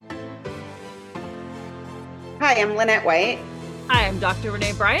Hi, I'm Lynette White. Hi, I'm Dr.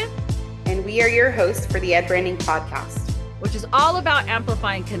 Renee Bryant. And we are your hosts for the Ed Branding Podcast, which is all about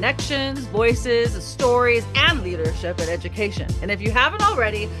amplifying connections, voices, stories, and leadership in education. And if you haven't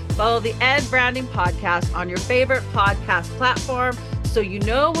already, follow the Ed Branding Podcast on your favorite podcast platform so you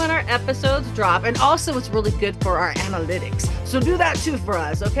know when our episodes drop. And also, it's really good for our analytics. So do that too for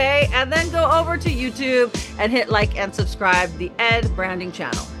us, okay? And then go over to YouTube and hit like and subscribe to the Ed Branding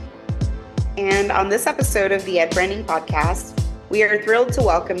channel. And on this episode of the Ed Branding Podcast, we are thrilled to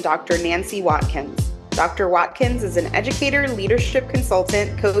welcome Dr. Nancy Watkins. Dr. Watkins is an educator, leadership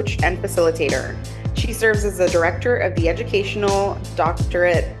consultant, coach, and facilitator. She serves as the director of the Educational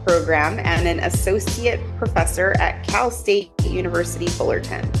Doctorate Program and an associate professor at Cal State University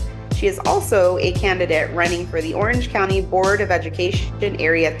Fullerton. She is also a candidate running for the Orange County Board of Education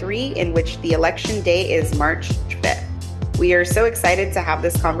Area 3, in which the election day is March 5th. We are so excited to have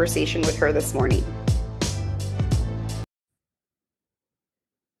this conversation with her this morning.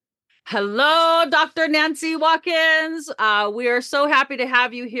 Hello, Dr. Nancy Watkins. We are so happy to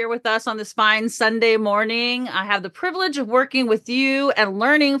have you here with us on this fine Sunday morning. I have the privilege of working with you and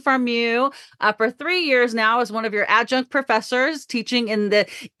learning from you for 3 years now as one of your adjunct professors, teaching in the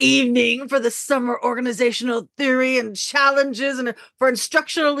evening for the summer organizational theory and challenges and for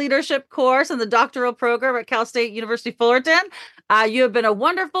instructional leadership course and the doctoral program at Cal State University Fullerton. You have been a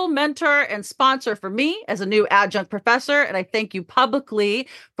wonderful mentor and sponsor for me as a new adjunct professor, and I thank you publicly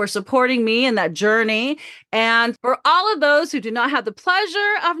for supporting me in that journey. And for all of those who do not have the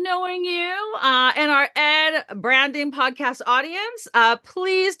pleasure of knowing you and our Ed Branding Podcast audience,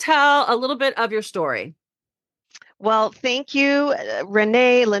 please tell a little bit of your story. Well, thank you,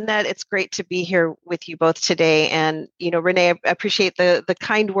 Renee, Lynette. It's great to be here with you both today. And, Renee, I appreciate the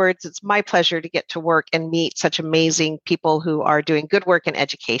kind words. It's my pleasure to get to work and meet such amazing people who are doing good work in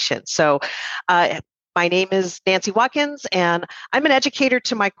education. So my name is Nancy Watkins, and I'm an educator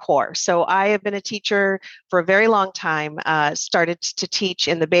to my core. So I have been a teacher for a very long time, started to teach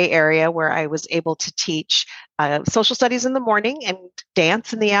in the Bay Area, where I was able to teach social studies in the morning and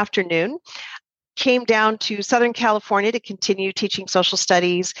dance in the afternoon. Came down to Southern California to continue teaching social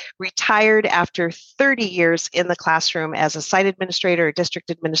studies, retired after 30 years in the classroom as a site administrator, or district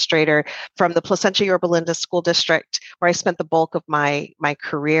administrator from the Placentia Yorba Linda School District, where I spent the bulk of my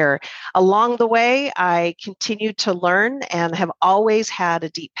career. Along the way, I continued to learn and have always had a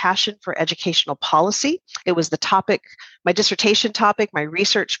deep passion for educational policy. It was the topic, my dissertation topic, my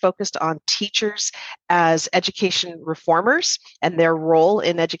research focused on teachers as education reformers and their role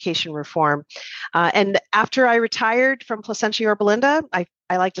in education reform. And after I retired from Placentia Yorba Linda, I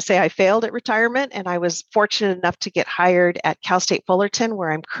like to say I failed at retirement, and I was fortunate enough to get hired at Cal State Fullerton,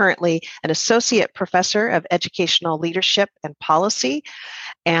 where I'm currently an associate professor of educational leadership and policy.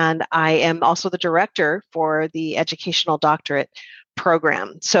 And I am also the director for the Educational Doctorate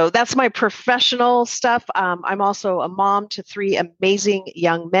Program. So that's my professional stuff. I'm also a mom to 3 amazing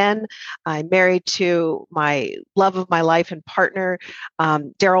young men. I'm married to my love of my life and partner,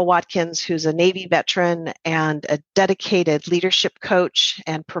 Daryl Watkins, who's a Navy veteran and a dedicated leadership coach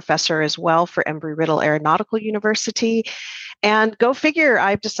and professor as well for Embry-Riddle Aeronautical University. And go figure,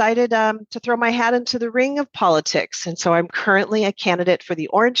 I've decided to throw my hat into the ring of politics. And so I'm currently a candidate for the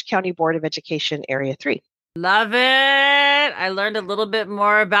Orange County Board of Education Area 3. Love it. I learned a little bit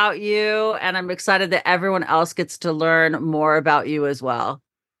more about you, and I'm excited that everyone else gets to learn more about you as well.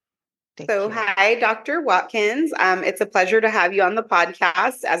 Hi, Dr. Watkins. It's a pleasure to have you on the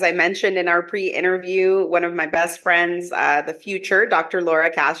podcast. As I mentioned in our pre-interview, one of my best friends, the future, Dr.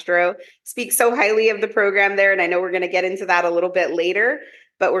 Laura Castro, speaks so highly of the program there, and I know we're going to get into that a little bit later,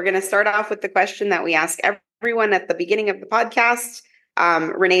 but we're going to start off with the question that we ask everyone at the beginning of the podcast.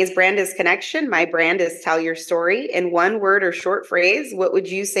 Renee's brand is connection. My brand is tell your story. In one word or short phrase, what would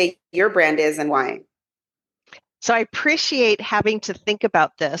you say your brand is and why? So I appreciate having to think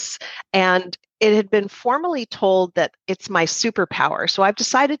about this. And it had been formally told that it's my superpower. So I've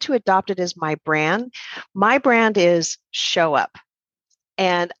decided to adopt it as my brand. My brand is show up.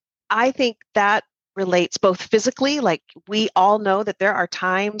 And I think that relates both physically, like we all know that there are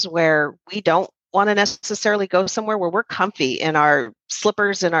times where we don't want to necessarily go somewhere where we're comfy in our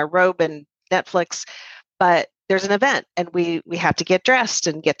slippers and our robe and Netflix, but there's an event and we have to get dressed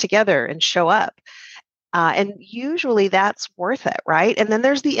and get together and show up. And usually that's worth it, right? And then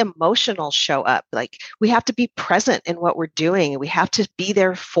there's the emotional show up. Like we have to be present in what we're doing. We have to be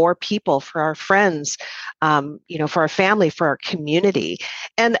there for people, for our friends, for our family, for our community.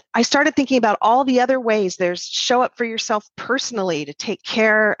 And I started thinking about all the other ways. There's show up for yourself personally, to take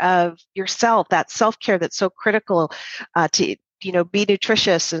care of yourself, that self-care that's so critical to be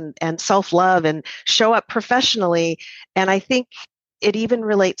nutritious and self-love and show up professionally. And I think it even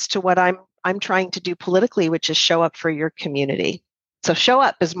relates to what I'm trying to do politically, which is show up for your community. So show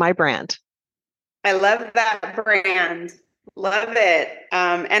up is my brand. I love that brand. Love it.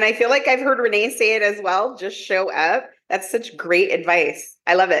 And I feel like I've heard Renee say it as well. Just show up. That's such great advice.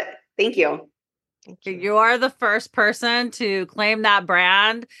 I love it. Thank you. Thank you. You are the first person to claim that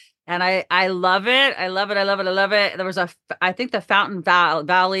brand. And I love it. I love it. I love it. I love it. There was I think the Fountain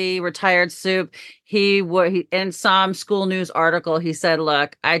Valley retired soup. He in some school news article, he said,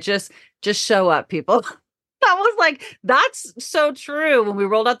 look, I just show up, people. I was like, that's so true. When we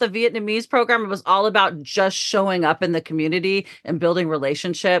rolled out the Vietnamese program, it was all about just showing up in the community and building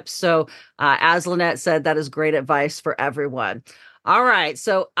relationships. So as Lynette said, that is great advice for everyone. All right.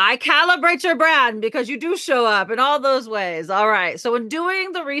 So I calibrate your brand because you do show up in all those ways. All right. So in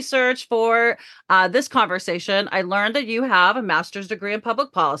doing the research for this conversation, I learned that you have a master's degree in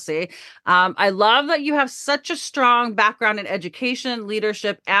public policy. I love that you have such a strong background in education,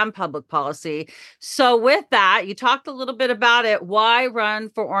 leadership, and public policy. So with that, you talked a little bit about it. Why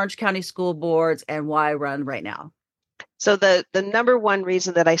run for Orange County School Boards and why run right now? So the number one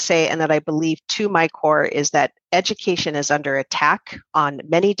reason that I say and that I believe to my core is that education is under attack on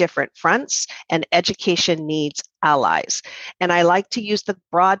many different fronts, and education needs allies. And I like to use the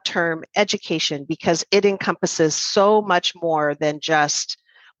broad term education because it encompasses so much more than just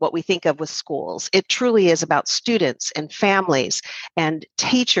what we think of with schools. It truly is about students and families and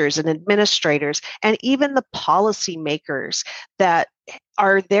teachers and administrators and even the policymakers that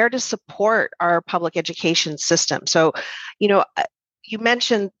are there to support our public education system. So, you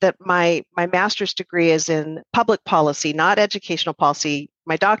mentioned that my master's degree is in public policy, not educational policy.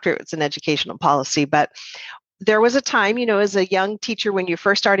 My doctorate was in educational policy, but there was a time, as a young teacher, when you're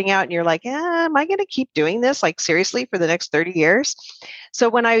first starting out and you're like, am I going to keep doing this, like seriously, for the next 30 years? So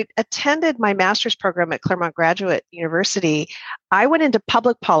when I attended my master's program at Claremont Graduate University, I went into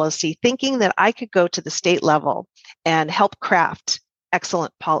public policy thinking that I could go to the state level and help craft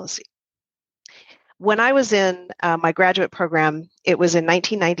excellent policy. When I was in my graduate program, it was in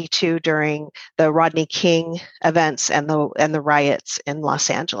 1992 during the Rodney King events and the riots in Los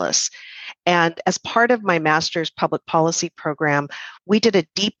Angeles. And as part of my master's public policy program, we did a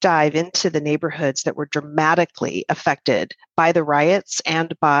deep dive into the neighborhoods that were dramatically affected by the riots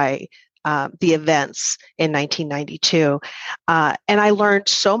and by the events in 1992. And I learned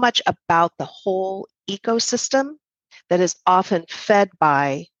so much about the whole ecosystem that is often fed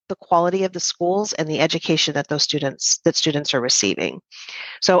by the quality of the schools and the education that students are receiving.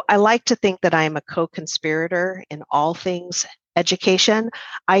 So I like to think that I am a co-conspirator in all things education.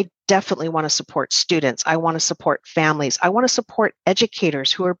 I definitely want to support students. I want to support families. I want to support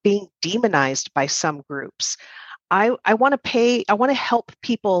educators who are being demonized by some groups. I want to help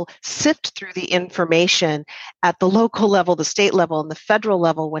people sift through the information at the local level, the state level, and the federal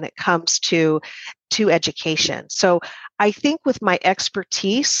level when it comes to education. So I think with my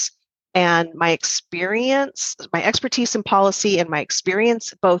expertise and my expertise in policy and my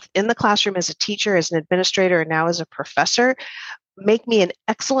experience both in the classroom as a teacher, as an administrator, and now as a professor, make me an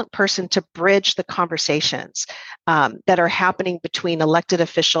excellent person to bridge the conversations that are happening between elected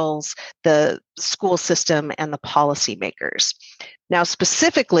officials, the school system, and the policymakers. Now,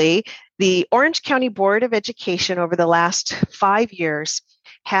 specifically, the Orange County Board of Education over the last 5 years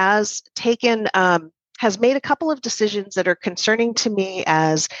has made a couple of decisions that are concerning to me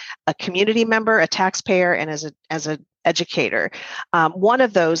as a community member, a taxpayer, and as an educator. One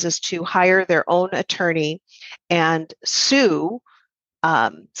of those is to hire their own attorney and sue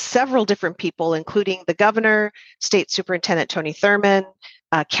several different people, including the governor, State Superintendent Tony Thurmond,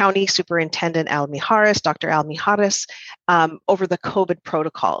 County Superintendent Dr. Al Mijares, over the COVID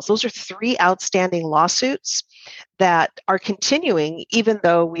protocols. Those are 3 outstanding lawsuits that are continuing, even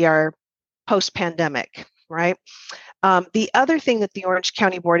though we are post-pandemic, right? The other thing that the Orange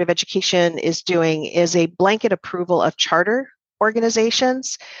County Board of Education is doing is a blanket approval of charter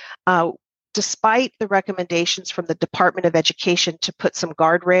organizations. Despite the recommendations from the Department of Education to put some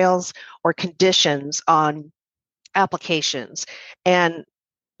guardrails or conditions on applications. And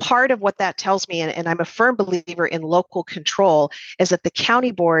part of what that tells me, and I'm a firm believer in local control, is that the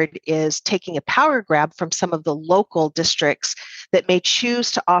county board is taking a power grab from some of the local districts that may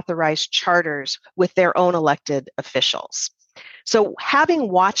choose to authorize charters with their own elected officials. So having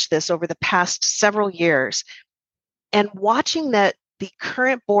watched this over the past several years and watching that the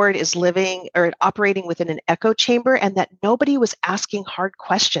current board is living or operating within an echo chamber and that nobody was asking hard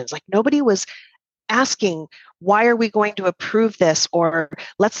questions, like nobody was asking, why are we going to approve this? Or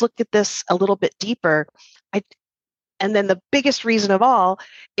let's look at this a little bit deeper. And then the biggest reason of all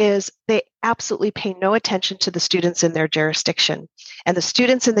is they absolutely pay no attention to the students in their jurisdiction. And the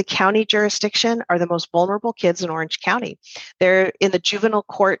students in the county jurisdiction are the most vulnerable kids in Orange County. They're in the juvenile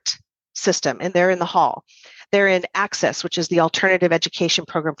court system, and they're in the hall. They're in Access, which is the alternative education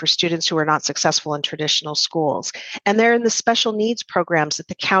program for students who are not successful in traditional schools. And they're in the special needs programs that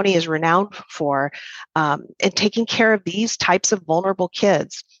the county is renowned for, and taking care of these types of vulnerable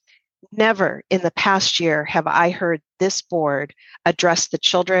kids. Never in the past year have I heard this board address the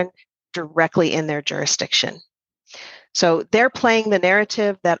children directly in their jurisdiction. So they're playing the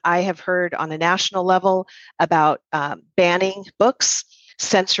narrative that I have heard on a national level about banning books,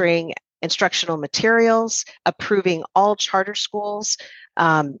 censoring instructional materials, approving all charter schools,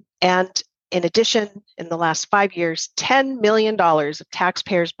 and in addition, in the last 5 years, $10 million of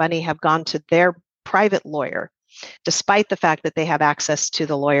taxpayers' money have gone to their private lawyer, despite the fact that they have access to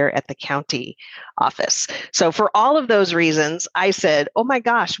the lawyer at the county office. So for all of those reasons, I said, oh my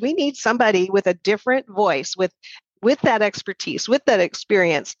gosh, we need somebody with a different voice, with that expertise, with that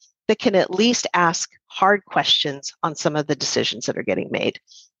experience, that can at least ask hard questions on some of the decisions that are getting made,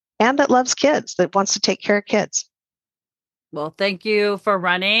 and that loves kids, that wants to take care of kids. Well, thank you for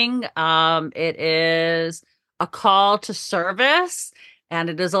running. It is a call to service, and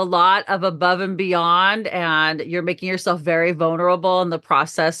it is a lot of above and beyond, and you're making yourself very vulnerable in the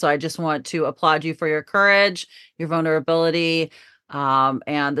process. So I just want to applaud you for your courage, your vulnerability,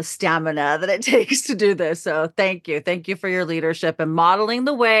 and the stamina that it takes to do this. So thank you. Thank you for your leadership and modeling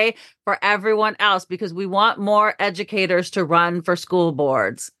the way for everyone else, because we want more educators to run for school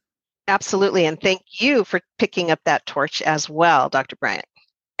boards. Absolutely. And thank you for picking up that torch as well, Dr. Bryant.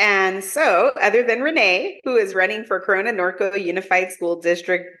 And so, other than Renee, who is running for Corona Norco Unified School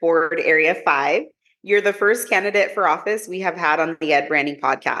District Board Area 5, you're the first candidate for office we have had on the Ed Branding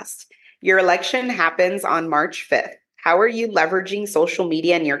podcast. Your election happens on March 5th. How are you leveraging social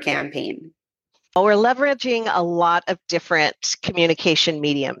media in your campaign? Well, we're leveraging a lot of different communication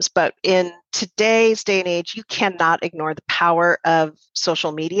mediums, but in today's day and age, you cannot ignore the power of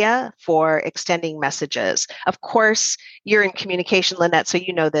social media for extending messages. Of course, you're in communication, Lynette, so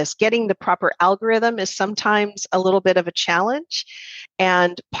you know this. Getting the proper algorithm is sometimes a little bit of a challenge.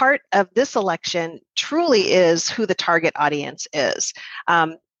 And part of this election truly is who the target audience is.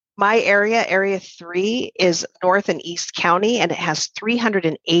 My area, Area 3, is North and East County, and it has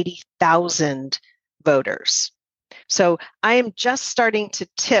 380,000 voters. So I am just starting to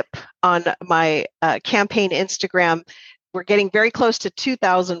tip on my campaign Instagram. We're getting very close to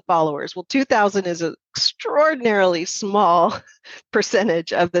 2,000 followers. Well, 2,000 is an extraordinarily small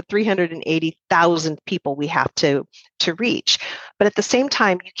percentage of the 380,000 people we have to reach. But at the same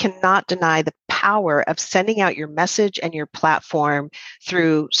time, you cannot deny the power of sending out your message and your platform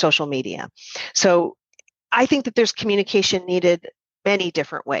through social media. So I think that there's communication needed many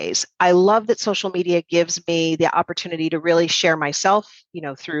different ways. I love that social media gives me the opportunity to really share myself,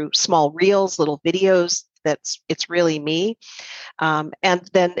 through small reels, little videos. It's really me. And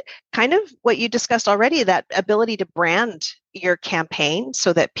then kind of what you discussed already, that ability to brand your campaign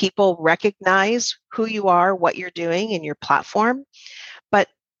so that people recognize who you are, what you're doing in your platform. But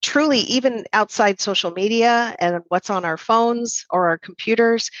truly, even outside social media and what's on our phones or our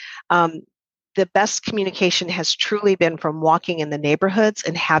computers, the best communication has truly been from walking in the neighborhoods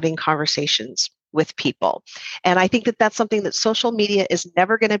and having conversations with people. And I think that that's something that social media is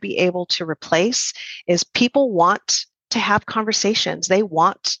never going to be able to replace, is people want to have conversations. They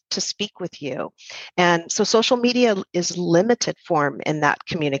want to speak with you. And so social media is limited form in that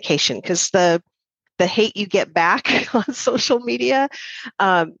communication, because the hate you get back on social media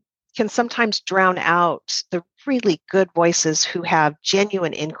can sometimes drown out the really good voices who have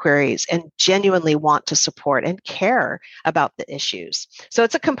genuine inquiries and genuinely want to support and care about the issues. So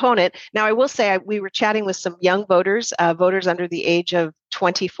it's a component. Now, I will say we were chatting with some young voters, voters under the age of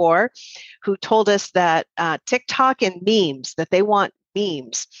 24, who told us that TikTok and memes, that they want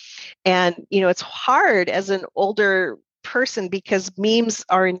memes. And, it's hard as an older person because memes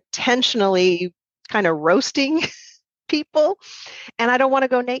are intentionally kind of roasting people, and I don't want to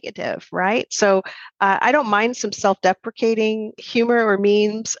go negative, right? So I don't mind some self-deprecating humor or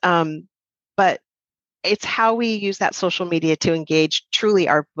memes, but it's how we use that social media to engage truly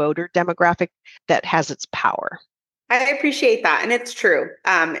our voter demographic that has its power. I appreciate that. And it's true.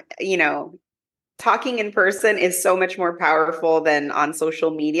 Talking in person is so much more powerful than on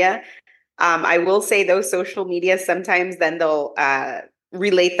social media. I will say those social media, sometimes then they'll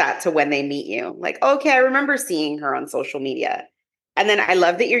relate that to when they meet you. Like, okay, I remember seeing her on social media. And then I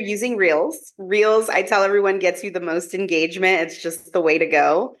love that you're using Reels. Reels, I tell everyone, gets you the most engagement. It's just the way to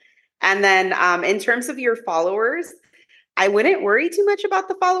go. And then in terms of your followers, I wouldn't worry too much about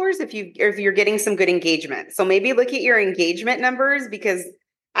the followers if you're getting some good engagement. So maybe look at your engagement numbers, because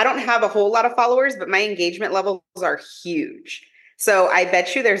I don't have a whole lot of followers, but my engagement levels are huge. So I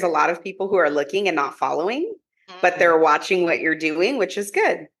bet you there's a lot of people who are looking and not following, but they're watching what you're doing, which is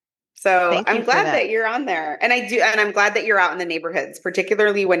good. So Thank you I'm for glad that. that you're on there. And I'm glad that you're out in the neighborhoods,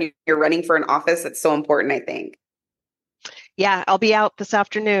 particularly when you're running for an office. It's so important, I think. Yeah, I'll be out this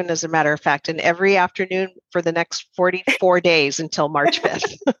afternoon, as a matter of fact, and every afternoon for the next 44 days until March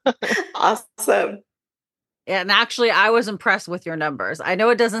 5th. Awesome. And actually, I was impressed with your numbers. I know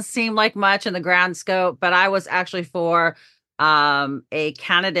it doesn't seem like much in the grand scope, but I was actually for a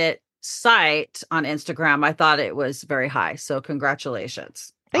candidate site on Instagram. I thought it was very high. So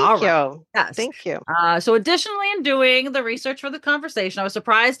congratulations. All Thank right. you. Yes. Thank you. So additionally, in doing the research for the conversation, I was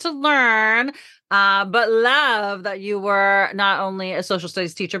surprised to learn, but love that you were not only a social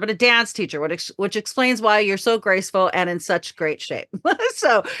studies teacher, but a dance teacher, which explains why you're so graceful and in such great shape.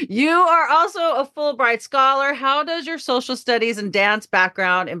 So you are also a Fulbright scholar. How does your social studies and dance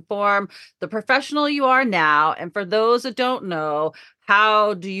background inform the professional you are now? And for those that don't know,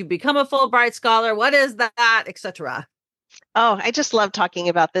 how do you become a Fulbright scholar? What is that, etc.? Oh, I just love talking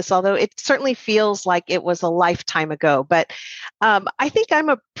about this, although it certainly feels like it was a lifetime ago. But I think I'm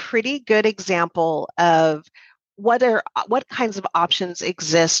a pretty good example of what kinds of options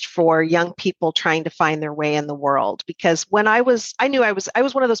exist for young people trying to find their way in the world. Because when I knew I was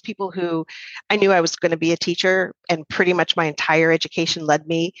one of those people who I knew I was going to be a teacher, and pretty much my entire education led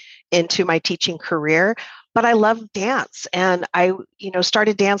me into my teaching career. But I love dance, and I,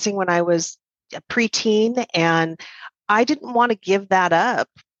 started dancing when I was a preteen, and I didn't want to give that up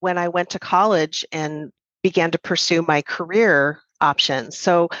when I went to college and began to pursue my career options.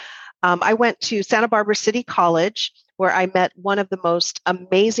 So I went to Santa Barbara City College, where I met one of the most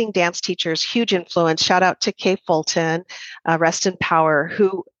amazing dance teachers, huge influence. Shout out to Kay Fulton, rest in power,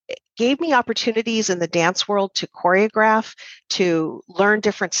 who gave me opportunities in the dance world to choreograph, to learn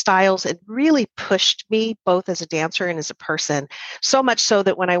different styles, and really pushed me both as a dancer and as a person. So much so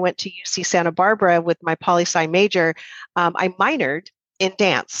that when I went to UC Santa Barbara with my poli-sci major, I minored in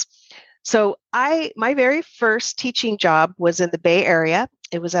dance. So my very first teaching job was in the Bay Area.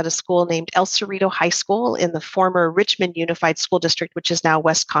 It was at a school named El Cerrito High School in the former Richmond Unified School District, which is now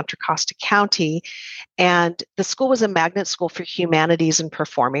West Contra Costa County. And the school was a magnet school for humanities and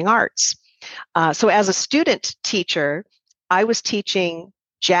performing arts. So as a student teacher, I was teaching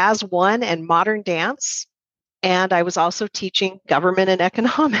Jazz 1 and modern dance, and I was also teaching government and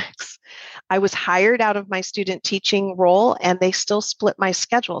economics. I was hired out of my student teaching role, and they still split my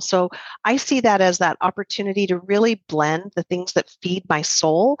schedule. So I see that as that opportunity to really blend the things that feed my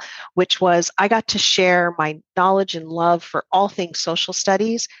soul, which was I got to share my knowledge and love for all things social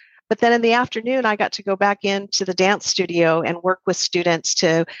studies. But then in the afternoon, I got to go back into the dance studio and work with students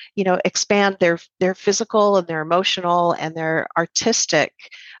to, expand their physical and their emotional and their artistic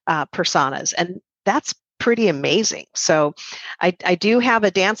personas. And that's pretty amazing. So I do have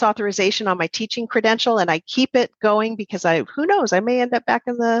a dance authorization on my teaching credential, and I keep it going because who knows, I may end up back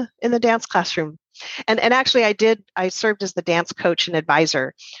in the dance classroom. And actually I served as the dance coach and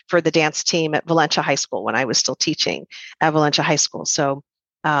advisor for the dance team at Valencia High School when I was still teaching at Valencia High School. So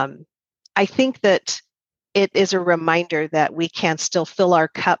I think that it is a reminder that we can still fill our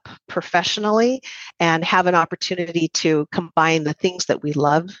cup professionally and have an opportunity to combine the things that we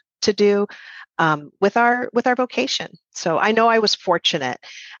love to do with our vocation. So I know I was fortunate,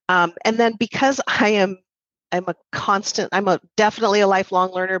 and then because I'm definitely a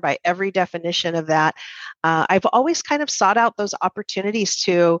lifelong learner by every definition of that. I've always kind of sought out those opportunities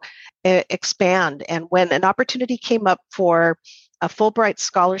to expand. And when an opportunity came up for a Fulbright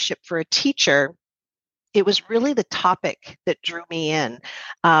scholarship for a teacher, it was really the topic that drew me in.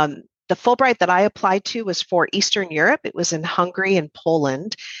 The Fulbright that I applied to was for Eastern Europe. It was in Hungary and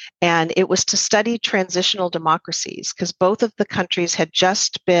Poland, and it was to study transitional democracies because both of the countries had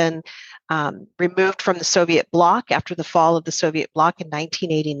just been removed from the Soviet bloc after the fall of the Soviet bloc in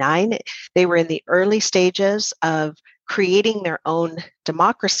 1989. They were in the early stages of creating their own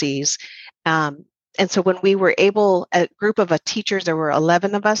democracies. And so when we were able, a group of teachers, there were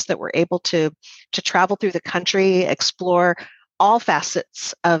 11 of us that were able to travel through the country, explore all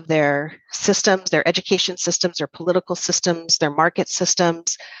facets of their systems, their education systems, their political systems, their market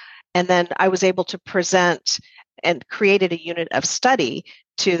systems. And then I was able to present and created a unit of study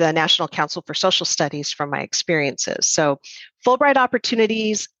to the National Council for Social Studies from my experiences. So Fulbright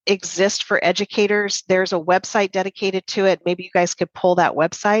opportunities exist for educators. There's a website dedicated to it. Maybe you guys could pull that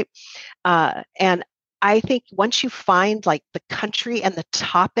website. And I think once you find like the country and the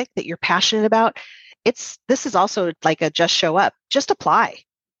topic that you're passionate about, this is also like a just show up, just apply,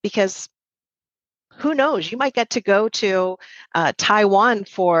 because who knows, you might get to go to Taiwan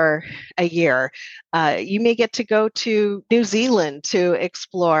for a year. You may get to go to New Zealand to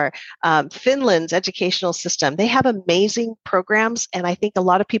explore Finland's educational system. They have amazing programs, and I think a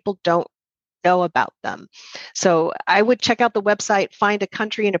lot of people don't know about them. So I would check out the website, find a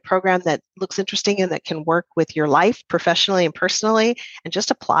country and a program that looks interesting and that can work with your life professionally and personally, and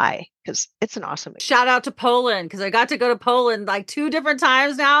just apply, because it's an awesome experience. Shout out to Poland, because I got to go to Poland like 2 different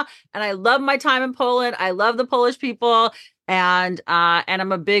times now, and I love my time in Poland. I love the Polish people, and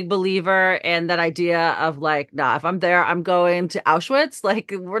I'm a big believer in that idea of like, nah, if I'm there, I'm going to Auschwitz.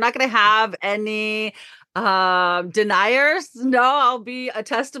 Like, we're not going to have any deniers. No, I'll be a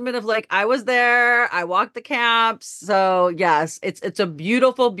testament of like, I was there, I walked the camps. So yes, it's a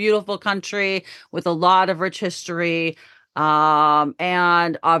beautiful country with a lot of rich history,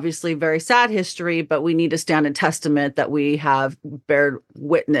 and obviously very sad history, but we need to stand in testament that we have bared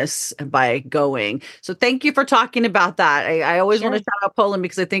witness by going. So thank you for talking about that. I always want to shout out Poland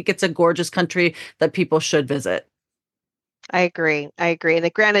because I think it's a gorgeous country that people should visit. I agree. And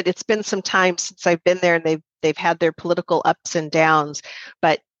granted, it's been some time since I've been there, and they've had their political ups and downs,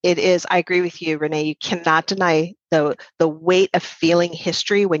 but it is, I agree with you, Renee. You cannot deny the weight of feeling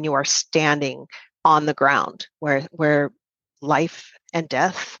history when you are standing on the ground where life and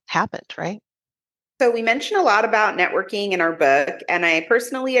death happened, right? So we mentioned a lot about networking in our book, and I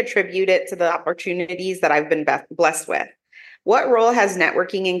personally attribute it to the opportunities that I've been blessed with. What role has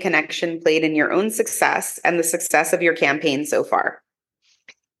networking and connection played in your own success and the success of your campaign so far?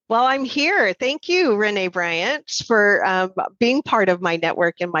 Well, I'm here. Thank you, Renee Bryant, for being part of my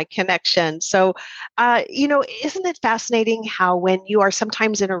network and my connection. So, isn't it fascinating how when you are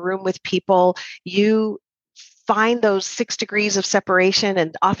sometimes in a room with people, you find those 6 degrees of separation,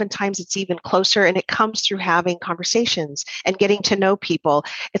 and oftentimes it's even closer, and it comes through having conversations and getting to know people.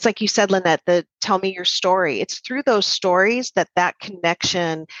 It's like you said, Lynette, the tell me your story. It's through those stories that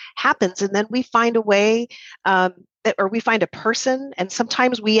connection happens, and then we find a way, or we find a person, and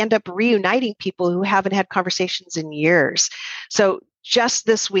sometimes we end up reuniting people who haven't had conversations in years. So just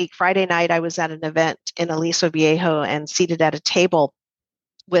this week, Friday night, I was at an event in Aliso Viejo and seated at a table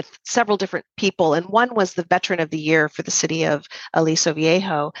with several different people. And one was the Veteran of the Year for the city of Aliso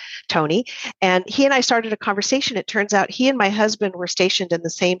Viejo, Tony. And he and I started a conversation. It turns out he and my husband were stationed in the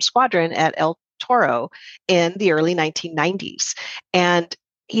same squadron at El Toro in the early 1990s. And,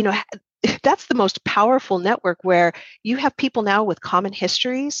 that's the most powerful network, where you have people now with common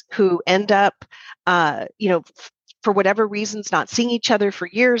histories who end up, for whatever reasons, not seeing each other for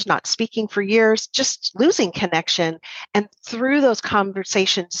years, not speaking for years, just losing connection. And through those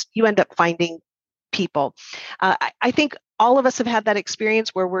conversations, you end up finding people. I think all of us have had that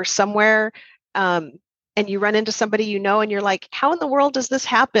experience where we're somewhere, and you run into somebody and you're like, how in the world does this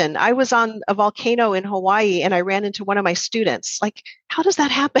happen? I was on a volcano in Hawaii and I ran into one of my students. Like, how does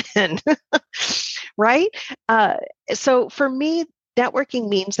that happen? Right? So for me, networking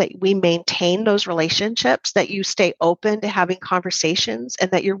means that we maintain those relationships, that you stay open to having conversations, and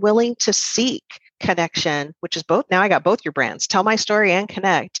that you're willing to seek connection, which is both. Now I got both your brands, Tell My Story and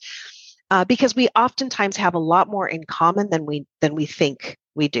Connect, because we oftentimes have a lot more in common than we think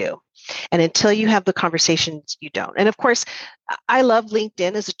we do. And until you have the conversations, you don't. And of course, I love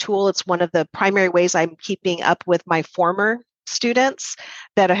LinkedIn as a tool. It's one of the primary ways I'm keeping up with my former students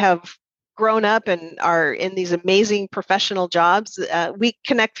that have grown up and are in these amazing professional jobs. We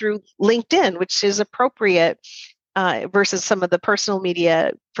connect through LinkedIn, which is appropriate versus some of the personal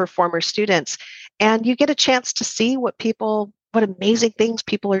media for former students. And you get a chance to see what amazing things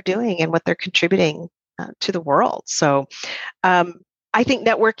people are doing and what they're contributing to the world. So I think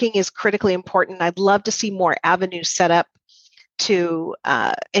networking is critically important. I'd love to see more avenues set up to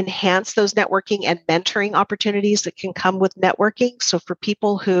enhance those networking and mentoring opportunities that can come with networking. So for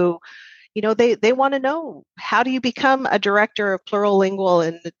people who they want to know, how do you become a director of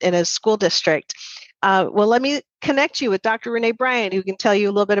plurilingual in a school district? Well, let me connect you with Dr. Renee Bryant, who can tell you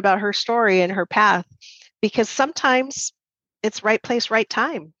a little bit about her story and her path, because sometimes it's right place, right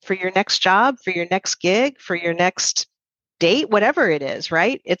time for your next job, for your next gig, for your next date, whatever it is,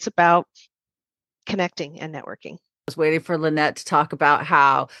 right? It's about connecting and networking. I was waiting for Lynette to talk about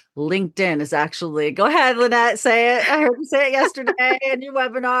how LinkedIn is actually, go ahead, Lynette, say it. I heard you say it yesterday in your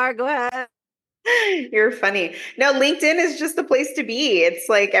webinar. Go ahead. You're funny. No, LinkedIn is just the place to be. It's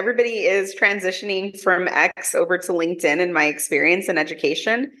like everybody is transitioning from X over to LinkedIn in my experience in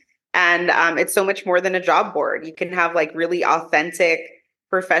education. And it's so much more than a job board. You can have like really authentic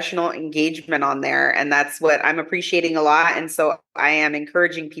professional engagement on there. And that's what I'm appreciating a lot. And so I am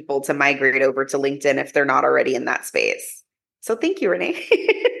encouraging people to migrate over to LinkedIn if they're not already in that space. So thank you, Renee.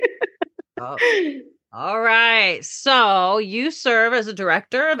 Oh. All right. So you serve as a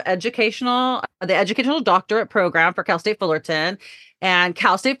director of the educational doctorate program for Cal State Fullerton. And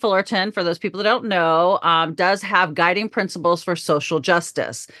Cal State Fullerton, for those people that don't know, does have guiding principles for social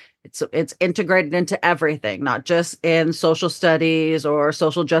justice. It's integrated into everything, not just in social studies or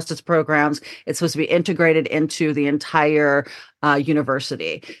social justice programs. It's supposed to be integrated into the entire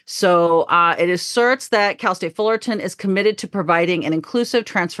university. So it asserts that Cal State Fullerton is committed to providing an inclusive,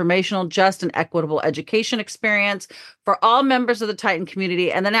 transformational, just, and equitable education experience for all members of the Titan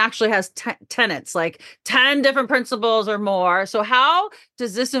community, and then actually has tenets, like 10 different principles or more. So how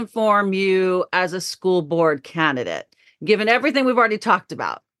does this inform you as a school board candidate, given everything we've already talked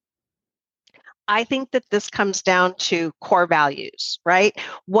about? I think that this comes down to core values, right?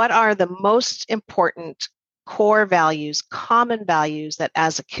 What are the most important core values, common values that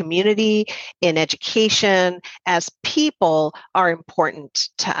as a community, in education, as people are important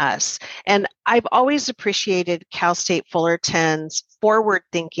to us? And I've always appreciated Cal State Fullerton's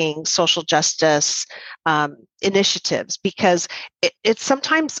forward-thinking social justice initiatives, because it's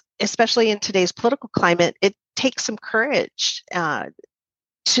sometimes, especially in today's political climate, it takes some courage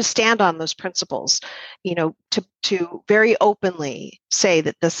to stand on those principles, to very openly say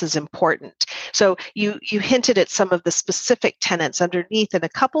that this is important. So you hinted at some of the specific tenets underneath, and a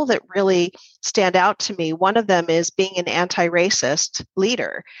couple that really stand out to me. One of them is being an anti-racist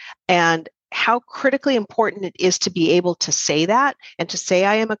leader, and how critically important it is to be able to say that and to say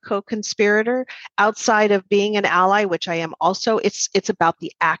I am a co-conspirator outside of being an ally, which I am also. It's about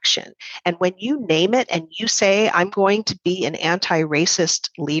the action. And when you name it and you say I'm going to be an anti-racist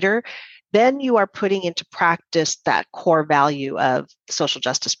leader, then you are putting into practice that core value of social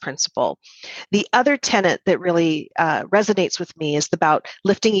justice principle. The other tenet that really resonates with me is about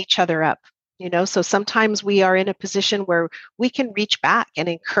lifting each other up. So sometimes we are in a position where we can reach back and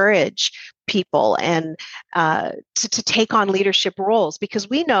encourage people and to take on leadership roles, because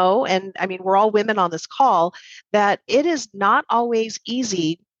we know, and I mean, we're all women on this call, that it is not always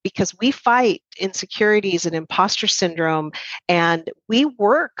easy, because we fight insecurities and imposter syndrome, and we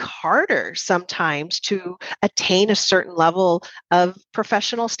work harder sometimes to attain a certain level of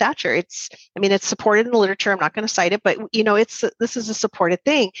professional stature. It's supported in the literature. I'm not going to cite it, but this is a supported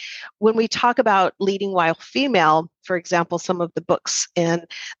thing. When we talk about leading while female, for example, some of the books and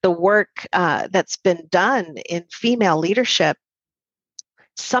the work that's been done in female leadership,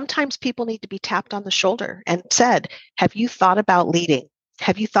 sometimes people need to be tapped on the shoulder and said, have you thought about leading?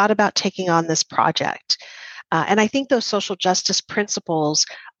 Have you thought about taking on this project? And I think those social justice principles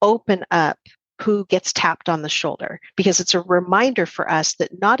open up who gets tapped on the shoulder, because it's a reminder for us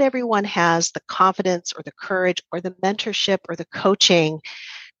that not everyone has the confidence or the courage or the mentorship or the coaching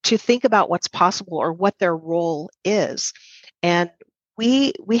to think about what's possible or what their role is. And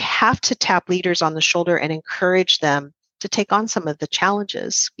we have to tap leaders on the shoulder and encourage them to take on some of the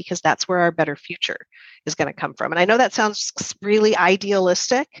challenges, because that's where our better future is going to come from. And I know that sounds really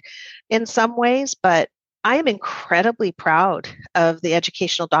idealistic in some ways, but I am incredibly proud of the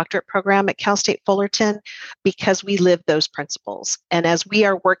educational doctorate program at Cal State Fullerton, because we live those principles. And as we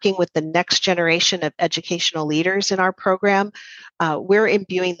are working with the next generation of educational leaders in our program, we're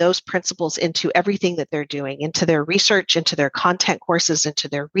imbuing those principles into everything that they're doing, into their research, into their content courses, into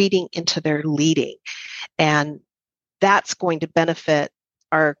their reading, into their leading. And that's going to benefit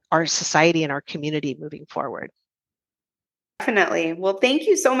our society and our community moving forward. Definitely. Well, thank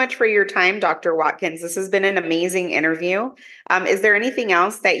you so much for your time, Dr. Watkins. This has been an amazing interview. Is there anything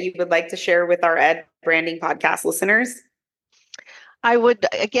else that you would like to share with our Ed Branding podcast listeners? I would,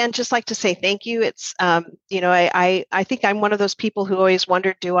 again, just like to say thank you. It's, I think I'm one of those people who always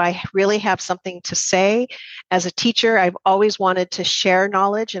wondered, do I really have something to say? As a teacher, I've always wanted to share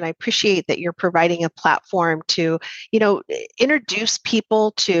knowledge, and I appreciate that you're providing a platform to, introduce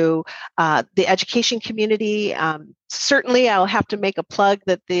people to the education community. Certainly, I'll have to make a plug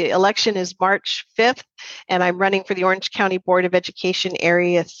that the election is March 5th, and I'm running for the Orange County Board of Education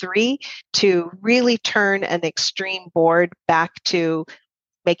Area 3 to really turn an extreme board back to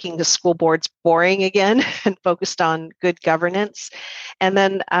making the school boards boring again and focused on good governance. And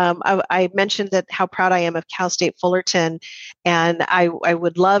then I mentioned that how proud I am of Cal State Fullerton. And I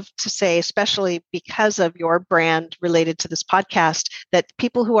would love to say, especially because of your brand related to this podcast, that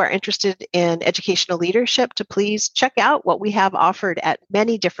people who are interested in educational leadership to please check out what we have offered at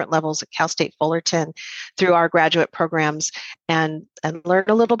many different levels at Cal State Fullerton through our graduate programs, and learn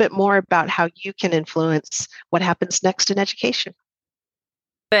a little bit more about how you can influence what happens next in education.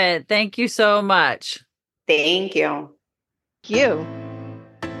 it. Thank you so much. Thank you. Thank you.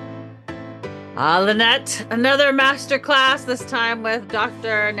 Lynette, another masterclass, this time with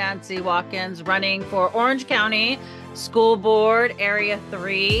Dr. Nancy Watkins, running for Orange County School Board Area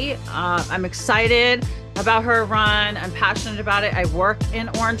 3. I'm excited about her run. I'm passionate about it. I work in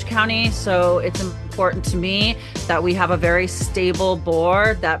Orange County, so it's important to me that we have a very stable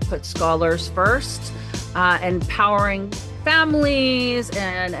board that puts scholars first, empowering families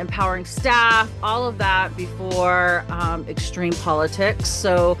and empowering staff, all of that before extreme politics.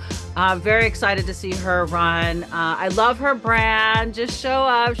 So very excited to see her run. I love her brand, Just Show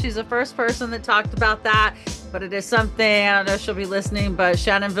Up. She's the first person that talked about that, but it is something, I don't know if she'll be listening, but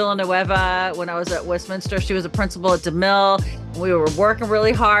Shannon Villanueva, when I was at Westminster, she was a principal at DeMille. We were working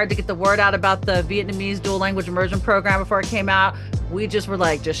really hard to get the word out about the Vietnamese dual language immersion program before it came out. We just were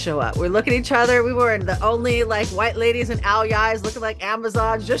like, just show up. We look at each other. We were the only like white ladies in Al Yais looking like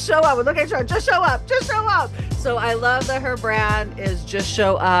Amazons. Just show up. We look at each other. Just show up. Just show up. So I love that her brand is Just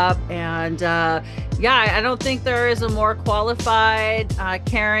Show Up. And I don't think there is a more qualified,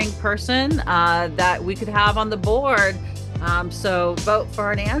 caring person that we could have on the board. So vote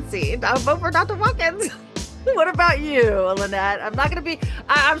for Nancy. Vote for Dr. Watkins. What about you, Lynette?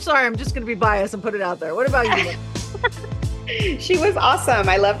 I'm sorry. I'm just going to be biased and put it out there. What about you? She was awesome.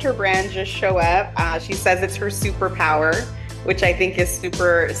 I loved her brand, Just Show Up. She says it's her superpower, which I think is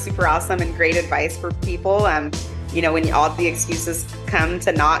super, super awesome and great advice for people. When all the excuses come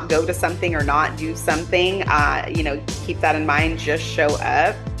to not go to something or not do something, keep that in mind, just show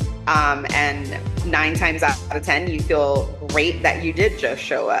up. And 9 times out of 10, you feel great that you did just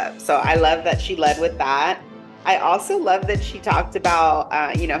show up. So I love that she led with that. I also love that she talked about,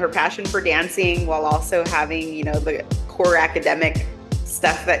 her passion for dancing while also having, the core academic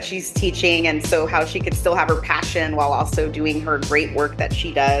stuff that she's teaching. And so how she could still have her passion while also doing her great work that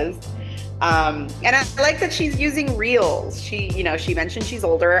she does. And I like that she's using reels. She mentioned she's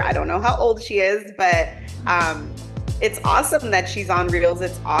older. I don't know how old she is, but it's awesome that she's on reels.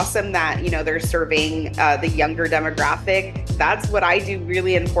 It's awesome that, they're serving the younger demographic. That's what I do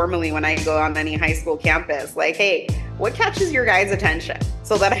really informally when I go on any high school campus. Like, hey, what catches your guys' attention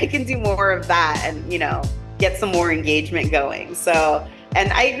so that I can do more of that and, get some more engagement going. So,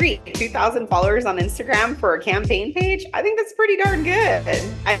 and I agree, 2,000 followers on Instagram for a campaign page, I think that's pretty darn good.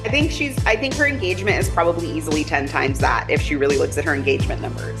 I think her engagement is probably easily 10 times that if she really looks at her engagement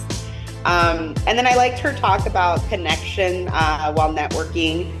numbers. And then I liked her talk about connection while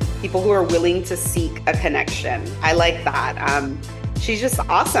networking, people who are willing to seek a connection. I like that. She's just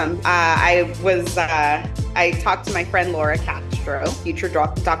awesome. I talked to my friend Laura Castro, future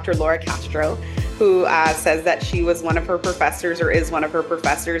Dr. Laura Castro, who says that she was one of her professors or is one of her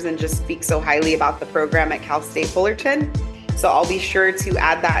professors and just speaks so highly about the program at Cal State Fullerton. So I'll be sure to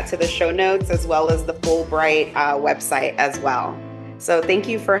add that to the show notes as well as the Fulbright website as well. So thank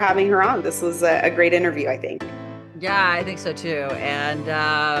you for having her on. This was a great interview, I think. Yeah, I think so too. And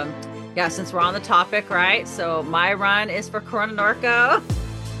since we're on the topic, right? So my run is for Corona Norco,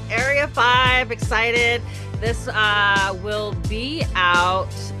 Area 5, excited. This will be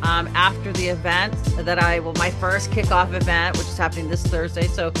out after the event my first kickoff event, which is happening this Thursday.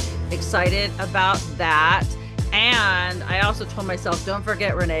 So excited about that. And I also told myself, don't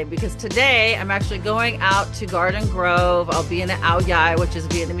forget, Renee, because today I'm actually going out to Garden Grove. I'll be in an Ao Dai, which is a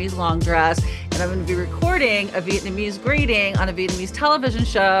Vietnamese long dress. And I'm going to be recording a Vietnamese greeting on a Vietnamese television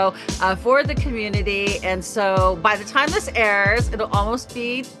show for the community. And so by the time this airs, it'll almost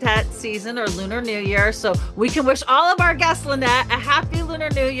be Tet season or Lunar New Year. So we can wish all of our guests, Lynette, a happy Lunar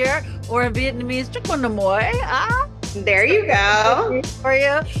New Year, or in Vietnamese, Chúc Mừng Năm Mới. There you go. For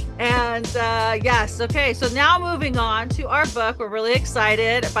you. And yes, okay. So now moving on to our book. We're really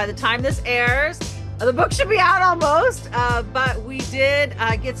excited. By the time this airs, the book should be out almost. But we did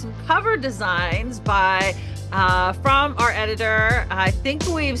get some cover designs from our editor. I think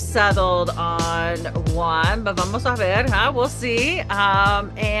we've settled on one, but vamos a ver, huh? We'll see.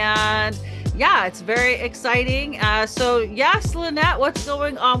 And yeah, it's very exciting. So yes, Lynette, what's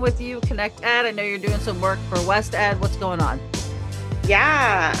going on with you, Connect Ed? I know you're doing some work for West Ed. What's going on?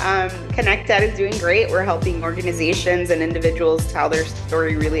 Yeah, Connect Ed is doing great. We're helping organizations and individuals tell their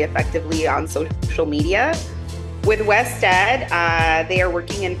story really effectively on social media. With West Ed, they are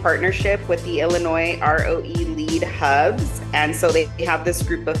working in partnership with the Illinois ROE Lead Hubs. And so they have this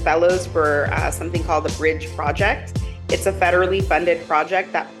group of fellows for something called the Bridge Project. It's a federally funded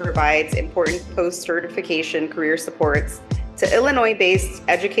project that provides important post-certification career supports to Illinois-based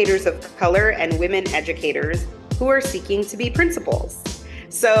educators of color and women educators who are seeking to be principals.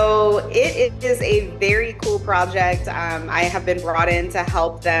 So it is a very cool project. I have been brought in to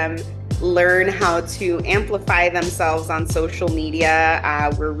help them learn how to amplify themselves on social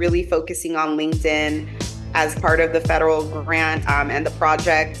media. We're really focusing on LinkedIn as part of the federal grant and the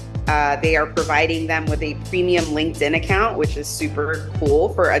project. They are providing them with a premium LinkedIn account, which is super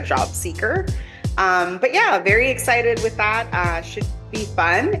cool for a job seeker. But yeah, very excited with that. Should be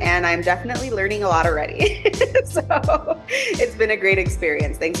fun, and I'm definitely learning a lot already. So it's been a great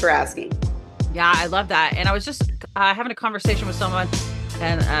experience. Thanks for asking. Yeah, I love that. And I was just having a conversation with someone,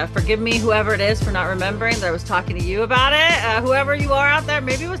 and forgive me, whoever it is, for not remembering that I was talking to you about it. Whoever you are out there,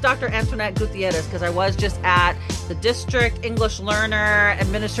 maybe it was Dr. Antoinette Gutierrez, because I was just at the District English Learner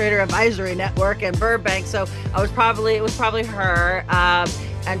Administrator Advisory Network in Burbank. So it was probably her.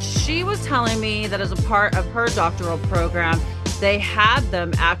 And she was telling me that as a part of her doctoral program, they had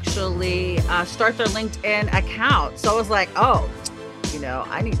them actually start their LinkedIn account. So I was like, oh,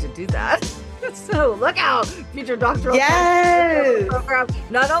 I need to do that. So look out, future doctoral program.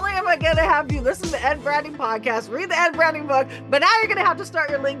 Not only am I going to have you listen to the Ed Branding podcast, read the Ed Branding book, but now you're going to have to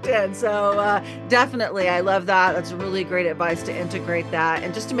start your LinkedIn. So definitely, I love that. That's really great advice to integrate that.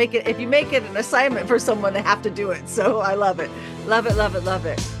 And just to make it, if you make it an assignment for someone, they have to do it. So I love it. Love it, love it, love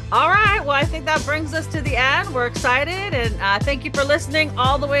it. All right. Well, I think that brings us to the end. We're excited. And thank you for listening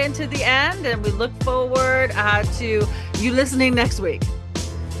all the way into the end. And we look forward to you listening next week.